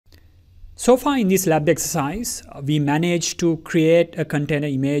So far in this lab exercise, we managed to create a container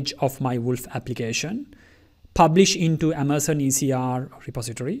image of my Wolf application, publish into Amazon ECR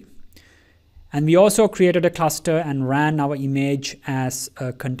repository. And we also created a cluster and ran our image as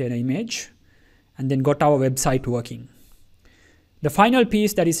a container image, and then got our website working. The final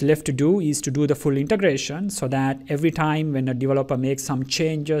piece that is left to do is to do the full integration so that every time when a developer makes some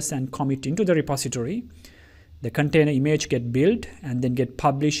changes and commit into the repository, the container image get built and then get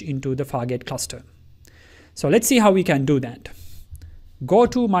published into the Fargate cluster. So let's see how we can do that. Go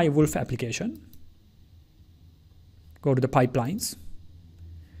to my Wolf application, go to the pipelines,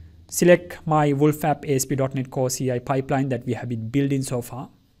 select my Wolf app ASP.NET Core CI pipeline that we have been building so far,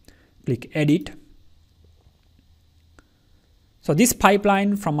 click edit. So this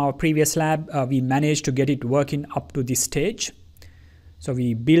pipeline from our previous lab, we managed to get it working up to this stage. So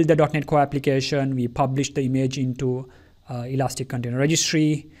we build the .NET Core application, we publish the image into Elastic Container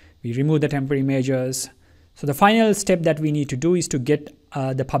Registry, we remove the temporary images. So the final step that we need to do is to get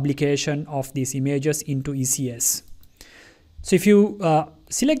the publication of these images into ECS. So if you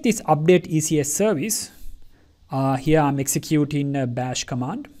select this update ECS service, here I'm executing a bash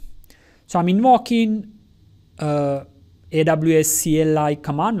command. So I'm invoking AWS CLI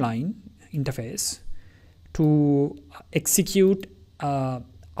command line interface to execute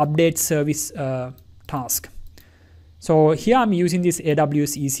update service task. So here I'm using this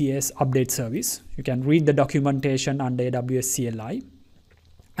AWS ECS update service. You can read the documentation under AWS CLI.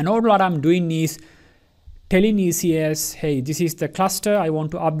 And all what I'm doing is telling ECS, hey, this is the cluster I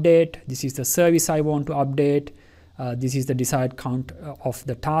want to update. This is the service I want to update. This is the desired count of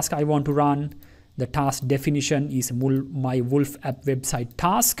the task I want to run. The task definition is my Wolf app website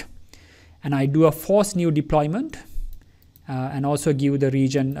task. And I do a force new deployment and also give the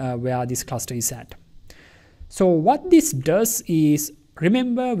region where this cluster is at. So what this does is,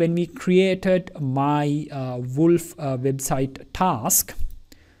 remember when we created my Wolf website task,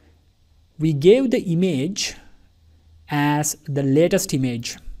 we gave the image as the latest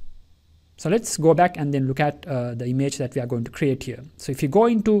image. So let's go back and then look at the image that we are going to create here. So if you go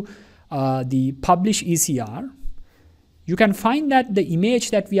into the publish ECR, you can find that the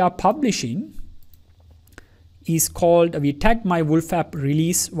image that we are publishing is called, we tagged my Wolf app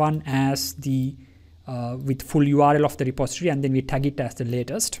release one as the with full URL of the repository, and then we tag it as the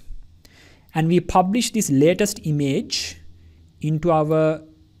latest. And we publish this latest image into our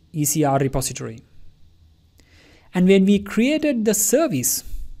ECR repository. And when we created the service,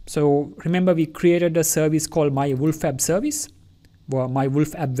 so remember we created a service called my Wolf app service, or my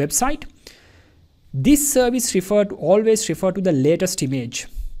Wolf app website. This service always refer to the latest image.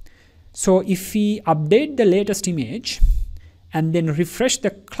 So if we update the latest image and then refresh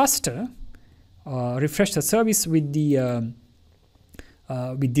the cluster, refresh the service with the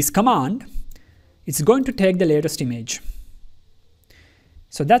with this command, it's going to take the latest image.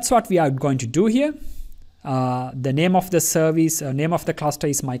 So that's what we are going to do here. The name of the service, name of the cluster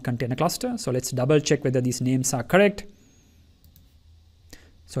is my container cluster. So let's double check whether these names are correct.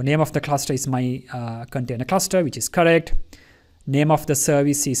 So name of the cluster is my container cluster, which is correct. Name of the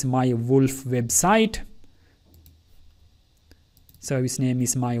service is my Wolf website. Service name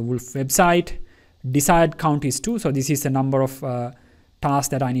is my Wolf website. Desired count is 2. So this is the number of tasks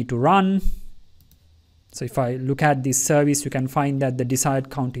that I need to run. So if I look at this service, you can find that the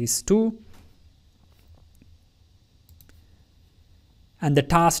desired count is 2. And the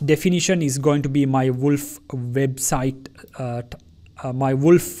task definition is going to be my Wolf website,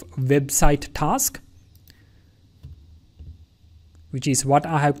 task, which is what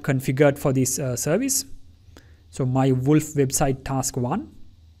I have configured for this service. So my Wolf website task 1.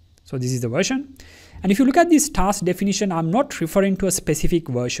 So this is the version. And if you look at this task definition, I'm not referring to a specific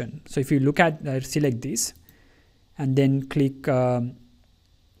version. So if you look at, select this and then click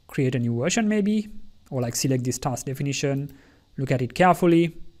create a new version maybe, or like select this task definition, look at it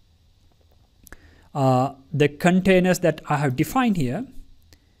carefully. The containers that I have defined here,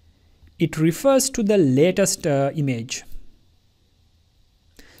 it refers to the latest image.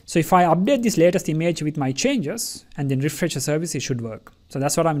 So if I update this latest image with my changes and then refresh the service, it should work. So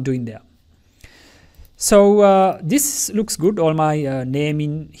that's what I'm doing there. So this looks good. All my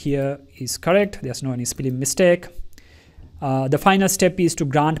naming here is correct. There's no any spelling mistake. The final step is to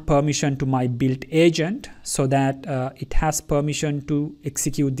grant permission to my build agent so that it has permission to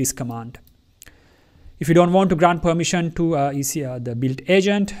execute this command. If you don't want to grant permission to the build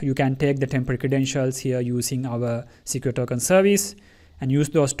agent, you can take the temporary credentials here using our secret token service and use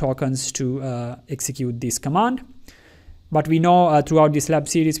those tokens to execute this command. But we know throughout this lab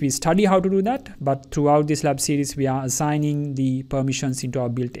series, we study how to do that. But throughout this lab series, we are assigning the permissions into our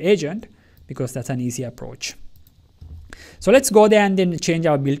build agent because that's an easy approach. So let's go there and then change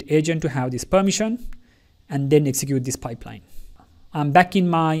our build agent to have this permission and then execute this pipeline. I'm back in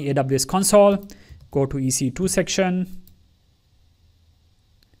my AWS console. Go to EC2 section.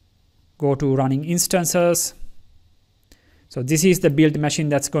 Go to running instances. So this is the build machine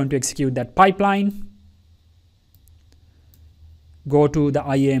that's going to execute that pipeline. Go to the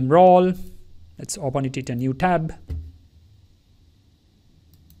IAM role. Let's open it in a new tab.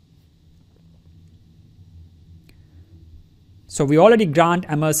 So we already grant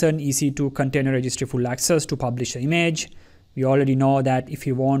Amazon EC2 container registry full access to publish the image. We already know that if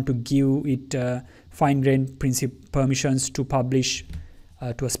you want to give it fine-grained permissions to publish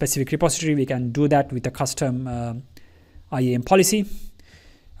to a specific repository, we can do that with a custom IAM policy.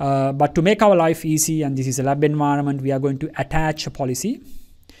 But to make our life easy, and this is a lab environment, we are going to attach a policy.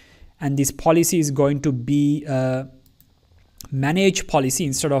 And this policy is going to be a manage policy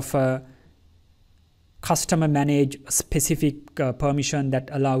instead of a customer manage specific permission that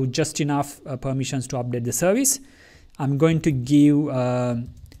allow just enough permissions to update the service. I'm going to give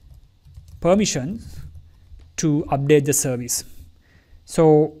permission to update the service.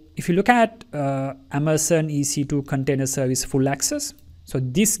 So if you look at Amazon EC2 container service full access, so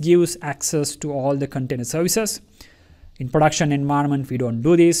this gives access to all the container services. In production environment, we don't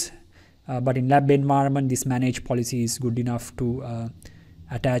do this, but in lab environment, this manage policy is good enough to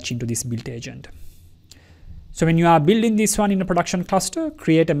attach into this build agent. So when you are building this one in a production cluster,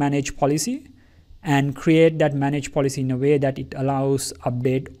 create a manage policy and create that manage policy in a way that it allows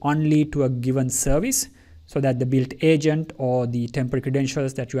update only to a given service, so that the build agent or the temporary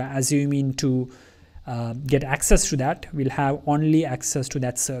credentials that you are assuming to get access to that will have only access to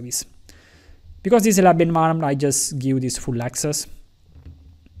that service. Because this is a lab environment, I just give this full access.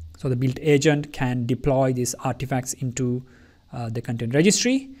 So the build agent can deploy these artifacts into the content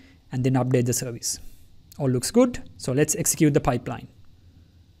registry and then update the service. All looks good. So let's execute the pipeline.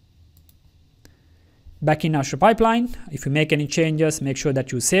 Back in Azure pipeline, if you make any changes, make sure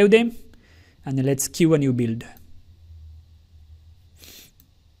that you save them. And then let's queue a new build.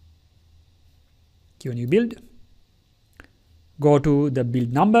 Queue a new build. Go to the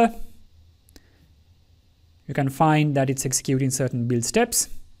build number. You can find that it's executing certain build steps.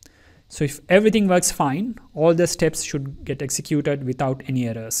 So if everything works fine, all the steps should get executed without any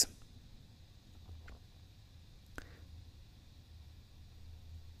errors.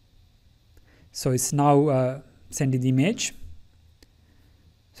 So it's now sending the image.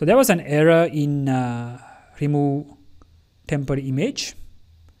 So there was an error in remove temporary image.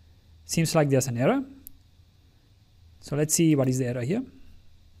 Seems like there's an error. So let's see what is the error here.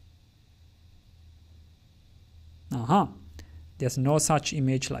 There's no such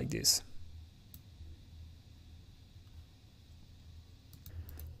image like this.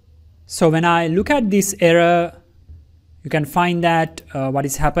 So when I look at this error, you can find that what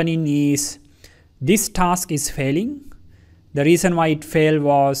is happening is this task is failing. The reason why it failed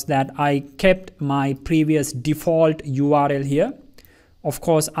was that I kept my previous default URL here. Of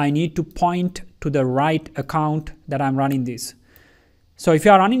course, I need to point to the right account that I'm running this. So if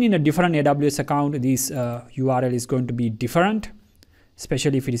you are running in a different AWS account, this URL is going to be different,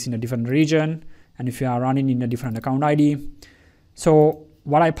 especially if it is in a different region and if you are running in a different account ID. So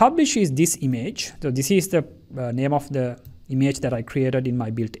what I publish is this image. So this is the name of the image that I created in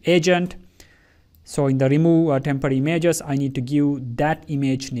my build agent. So in the remove temporary images, I need to give that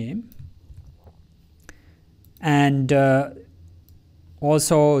image name. And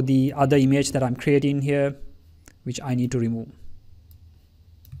also the other image that I'm creating here, which I need to remove.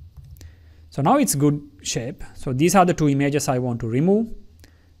 So now it's good shape. So these are the two images I want to remove.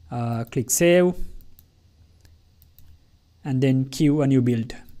 Click save. And then queue a new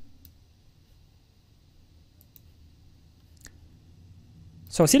build.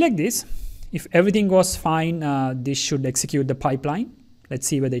 So select this. If everything goes fine, this should execute the pipeline. Let's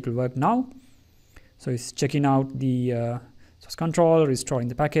see whether it will work now. So it's checking out the source control, restoring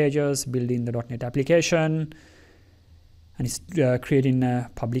the packages, building the .NET application, and it's creating a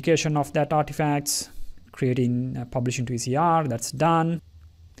publication of that artifacts, creating publishing to ECR. That's done.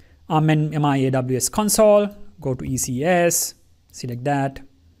 I'm in my AWS console. Go to ECS, select that.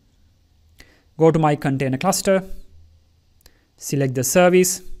 Go to my container cluster, select the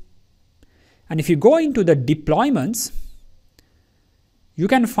service. And if you go into the deployments, you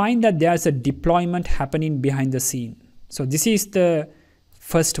can find that there's a deployment happening behind the scene. So this is the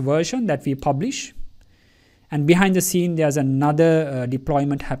first version that we publish. And behind the scene, there's another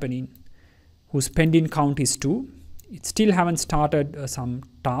deployment happening whose pending count is 2. It still haven't started some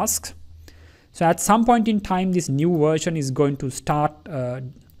tasks. So at some point in time, this new version is going to start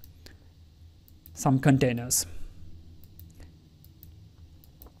some containers.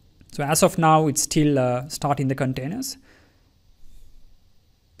 So as of now, it's still starting the containers.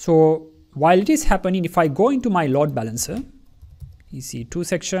 So while it is happening, if I go into my load balancer, EC2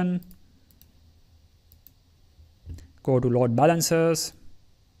 section, go to load balancers,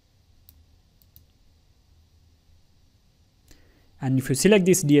 and if you select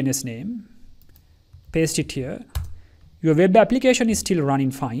this DNS name, paste it here, your web application is still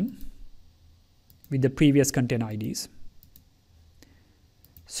running fine with the previous container IDs.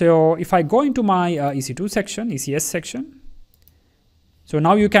 So if I go into my EC2 section, ECS section, so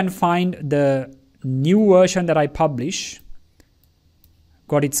now you can find the new version that I publish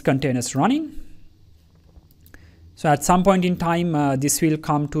got its containers running. So at some point in time, this will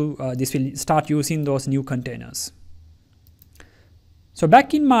start using those new containers. So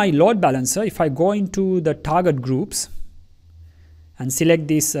back in my load balancer, if I go into the target groups and select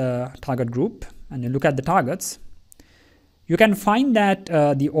this target group and then look at the targets, you can find that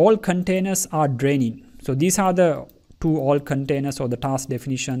the all containers are draining. So these are the two all containers or the task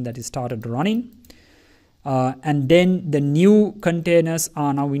definition that is started running. And then the new containers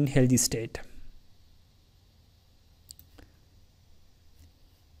are now in healthy state.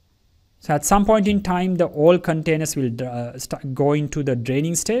 So at some point in time, the all containers will start going to the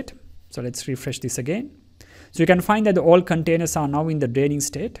draining state. So let's refresh this again. So you can find that the all containers are now in the draining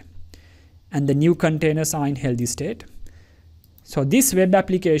state and the new containers are in healthy state. So this web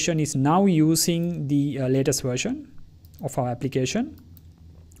application is now using the latest version of our application.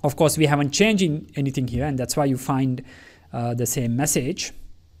 Of course, we haven't changed anything here, and that's why you find the same message.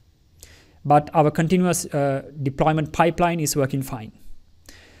 But our continuous deployment pipeline is working fine.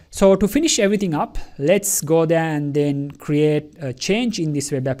 So to finish everything up, let's go there and then create a change in this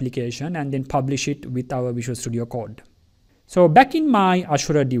web application and then publish it with our Visual Studio Code. So back in my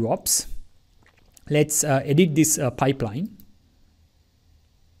Azure DevOps, let's edit this pipeline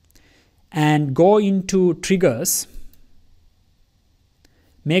and go into triggers.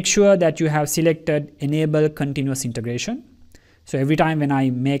 Make sure that you have selected enable continuous integration. So every time when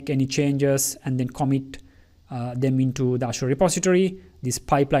I make any changes and then commit them into the Azure repository, this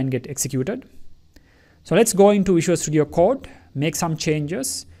pipeline gets executed. So let's go into Visual Studio Code, make some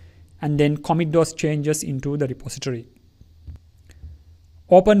changes, and then commit those changes into the repository.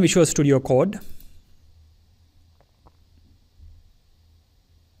 Open Visual Studio Code.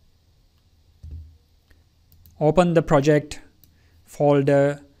 Open the project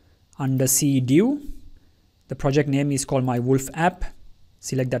folder under C Dev. The project name is called My Wolf App.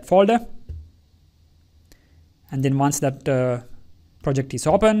 Select that folder. And then once that project is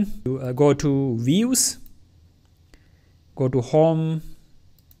open, you go to Views, go to Home,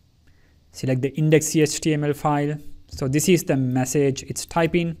 select the index.html file. So this is the message it's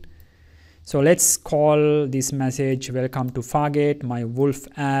typing. So let's call this message Welcome to Fargate, My Wolf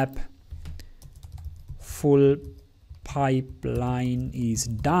App. Full pipeline is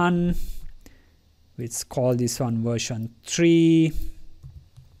done. Let's call this one version 3.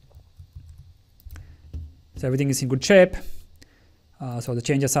 So everything is in good shape. So the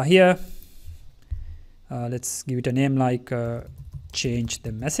changes are here. Let's give it a name like change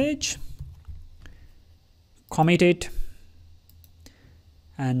the message. Commit it.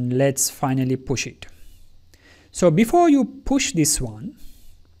 And let's finally push it. So before you push this one,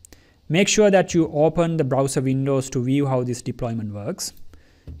 make sure that you open the browser windows to view how this deployment works.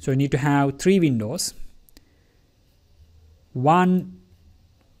 So you need to have 3 windows. One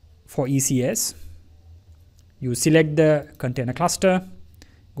for ECS. You select the container cluster,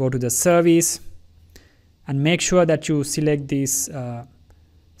 go to the service, and make sure that you select this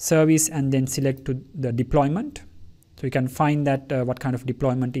service and then select to the deployment. So you can find that what kind of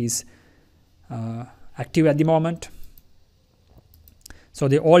deployment is active at the moment. So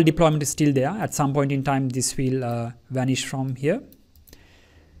the all deployment is still there. At some point in time, this will vanish from here.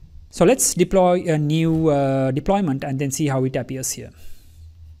 So let's deploy a new deployment and then see how it appears here.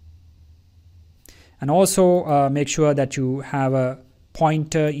 And also make sure that you have a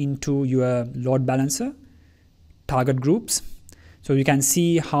pointer into your load balancer, target groups. So you can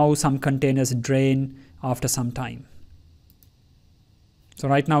see how some containers drain after some time. So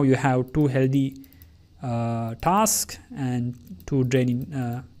right now you have 2 healthy tasks and 2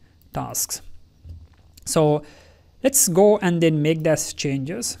 draining tasks. So let's go and then make those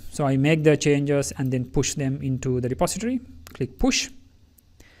changes. So I make the changes and then push them into the repository. Click push.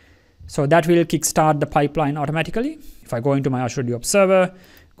 So that will kickstart the pipeline automatically. If I go into my Azure DevOps server,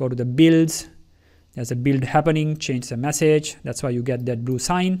 go to the builds, there's a build happening, change the message. That's why you get that blue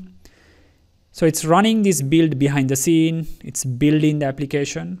sign. So it's running this build behind the scene. It's building the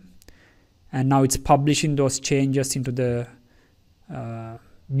application. and now it's publishing those changes into the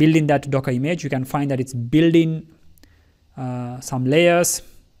building that Docker image. You can find that it's building some layers.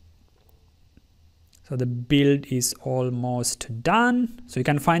 So the build is almost done. So you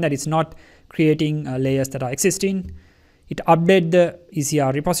can find that it's not creating layers that are existing. It updates the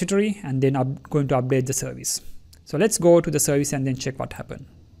ECR repository and then going to update the service. So let's go to the service and then check what happened.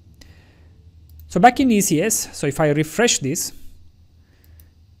 So back in ECS, so if I refresh this,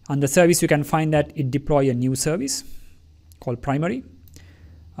 on the service you can find that it deploy a new service called primary.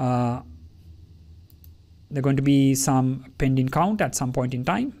 There's going to be some pending count at some point in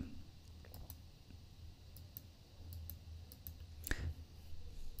time.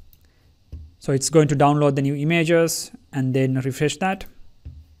 So it's going to download the new images and then refresh that.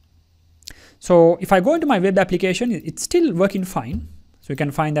 So if I go into my web application, it's still working fine. So you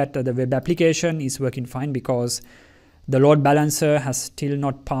can find that the web application is working fine because the load balancer has still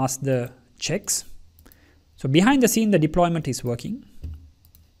not passed the checks. So behind the scene, the deployment is working.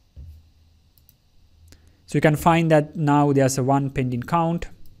 So you can find that now there's a one pending count.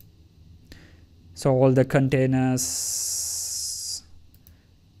 So all the containers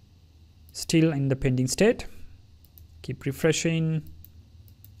still in the pending state. Keep refreshing.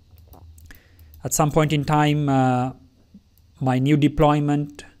 At some point in time, my new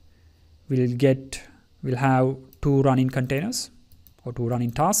deployment will have 2 running containers or 2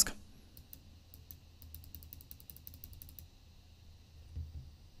 running tasks.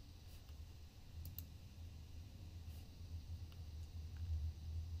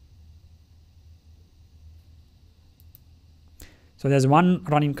 So there's 1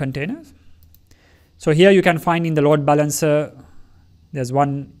 running container. So here you can find in the load balancer, there's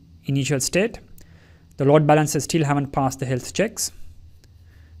 1 initial state. The load balancer still haven't passed the health checks.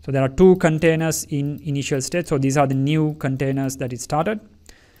 So there are 2 containers in initial state. So these are the new containers that it started.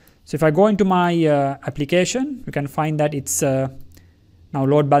 So if I go into my application, you can find that it's now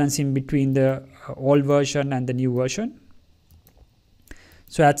load balancing between the old version and the new version.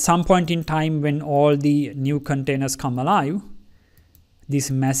 So at some point in time when all the new containers come alive, this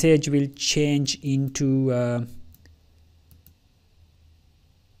message will change into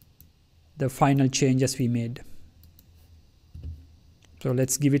the final changes we made. So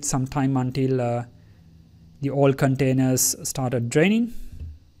let's give it some time until the old containers started draining.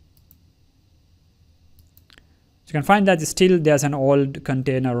 So you can find that still there's an old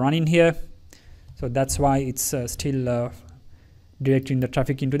container running here. So that's why it's still directing the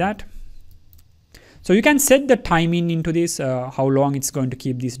traffic into that. So you can set the timing into this, how long it's going to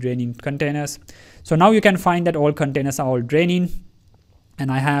keep these draining containers. So now you can find that all containers are all draining,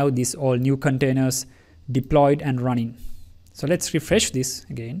 and I have these all new containers deployed and running. So let's refresh this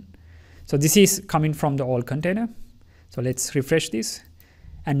again. So this is coming from the old container. So let's refresh this,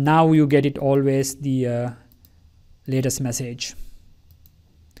 and now you get it always the latest message.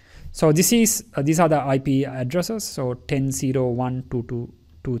 So this is these are the IP addresses. So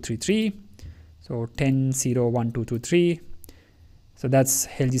 10.0.122.233. So 10.0.1.2.2.3. So that's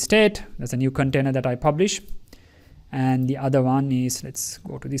healthy state. That's a new container that I publish. And the other one is, let's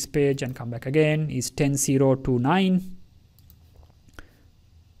go to this page and come back again, is 10.0.2.9.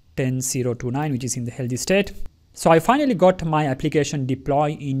 10.0.2.9, which is in the healthy state. So I finally got my application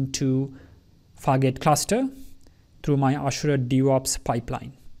deployed into Fargate cluster through my Azure DevOps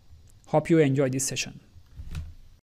pipeline. Hope you enjoyed this session.